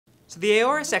So the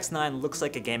Aorus X9 looks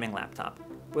like a gaming laptop.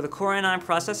 With a Core i9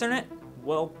 processor in it,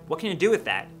 well, what can you do with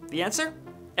that? The answer?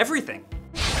 Everything.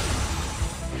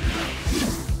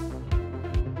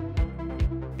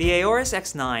 The Aorus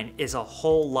X9 is a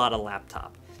whole lot of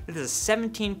laptop. It is a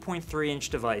 17.3-inch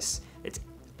device. It's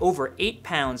over 8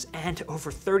 pounds and over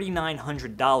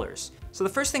 $3,900. So the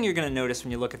first thing you're going to notice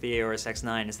when you look at the Aorus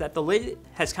X9 is that the lid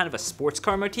has kind of a sports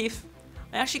car motif.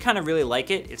 I actually kind of really like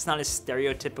it. It's not a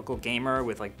stereotypical gamer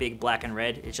with like big black and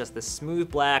red. It's just this smooth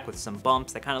black with some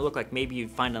bumps that kind of look like maybe you'd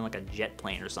find on like a jet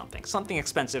plane or something. Something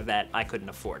expensive that I couldn't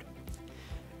afford.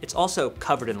 It's also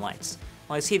covered in lights.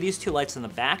 While I see these two lights in the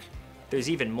back, there's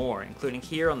even more, including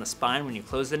here on the spine when you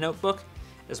close the notebook,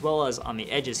 as well as on the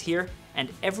edges here, and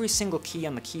every single key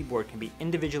on the keyboard can be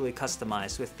individually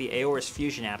customized with the Aorus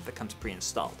Fusion app that comes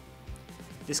pre-installed.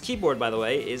 This keyboard, by the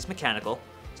way, is mechanical,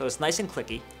 so it's nice and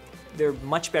clicky. They're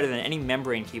much better than any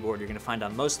membrane keyboard you're going to find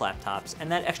on most laptops, and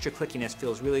that extra clickiness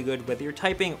feels really good whether you're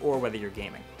typing or whether you're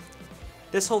gaming.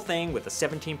 This whole thing with a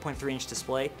 17.3-inch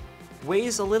display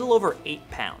weighs a little over 8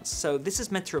 pounds, so this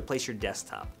is meant to replace your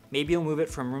desktop. Maybe you'll move it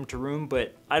from room to room,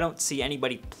 but I don't see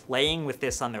anybody playing with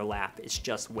this on their lap. It's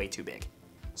just way too big.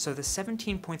 So the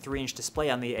 17.3-inch display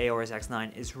on the Aorus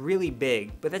X9 is really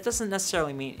big, but that doesn't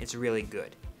necessarily mean it's really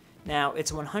good. Now, it's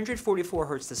a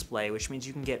 144Hz display, which means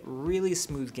you can get really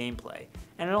smooth gameplay,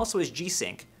 and it also has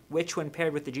G-Sync, which when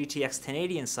paired with the GTX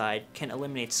 1080 inside can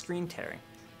eliminate screen tearing.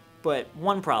 But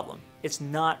one problem, it's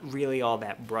not really all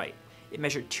that bright. It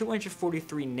measured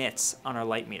 243 nits on our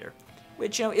light meter,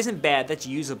 which isn't bad, that's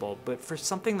usable, but for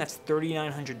something that's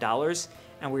 $3,900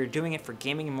 and where you're doing it for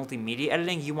gaming and multimedia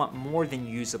editing, you want more than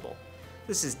usable.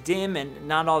 This is dim and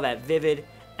not all that vivid,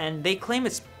 and they claim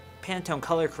it's Pantone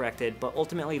color corrected, but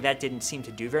ultimately that didn't seem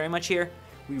to do very much here.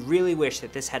 We really wish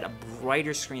that this had a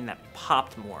brighter screen that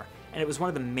popped more, and it was one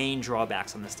of the main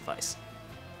drawbacks on this device.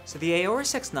 So the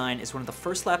Aorus X9 is one of the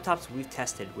first laptops we've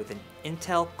tested with an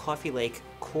Intel Coffee Lake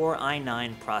Core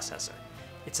i9 processor.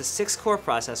 It's a 6-core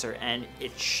processor and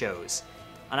it shows.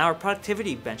 On our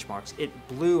productivity benchmarks, it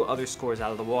blew other scores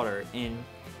out of the water in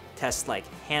tests like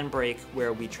Handbrake,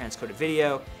 where we transcoded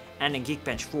video, and in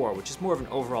Geekbench 4, which is more of an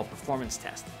overall performance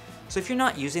test. So if you're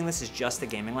not using this as just a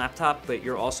gaming laptop, but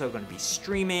you're also going to be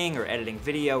streaming or editing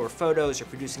video or photos or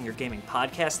producing your gaming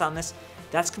podcast on this,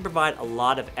 that's going to provide a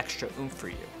lot of extra oomph for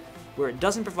you. Where it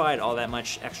doesn't provide all that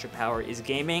much extra power is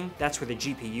gaming. That's where the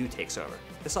GPU takes over.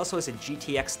 This also has a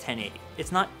GTX 1080.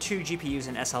 It's not 2 GPUs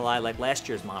in SLI like last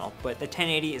year's model, but the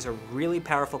 1080 is a really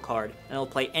powerful card and it'll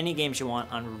play any games you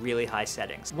want on really high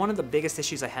settings. One of the biggest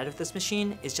issues I had with this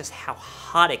machine is just how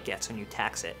hot it gets when you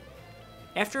tax it.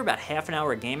 After about half an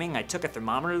hour of gaming, I took a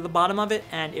thermometer to the bottom of it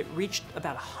and it reached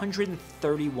about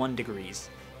 131 degrees.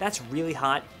 That's really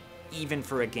hot, even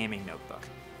for a gaming notebook.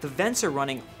 The vents are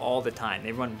running all the time.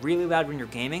 They run really loud when you're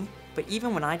gaming, but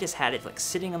even when I just had it like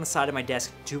sitting on the side of my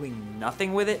desk doing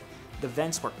nothing with it, the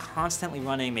vents were constantly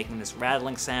running, making this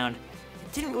rattling sound.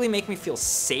 It didn't really make me feel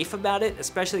safe about it,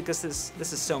 especially because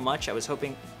this is so much. I was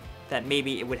hoping that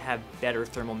maybe it would have better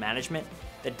thermal management.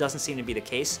 That doesn't seem to be the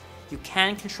case. You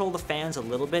can control the fans a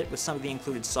little bit with some of the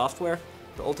included software,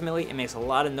 but ultimately it makes a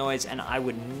lot of noise and I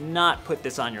would not put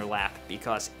this on your lap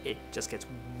because it just gets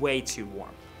way too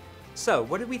warm. So,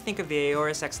 what did we think of the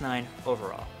Aorus X9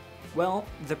 overall? Well,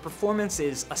 the performance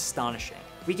is astonishing.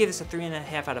 We gave this a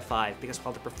 3.5 out of 5 because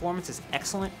while the performance is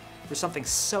excellent, for something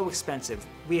so expensive,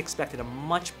 we expected a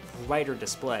much brighter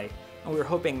display, and we were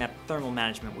hoping that thermal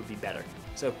management would be better.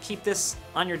 So keep this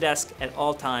on your desk at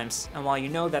all times, and while you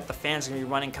know that the fans are going to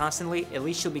be running constantly, at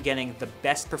least you'll be getting the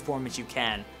best performance you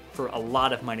can for a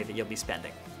lot of money that you'll be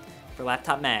spending. For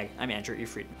Laptop Mag, I'm Andrew E.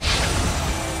 Friedman.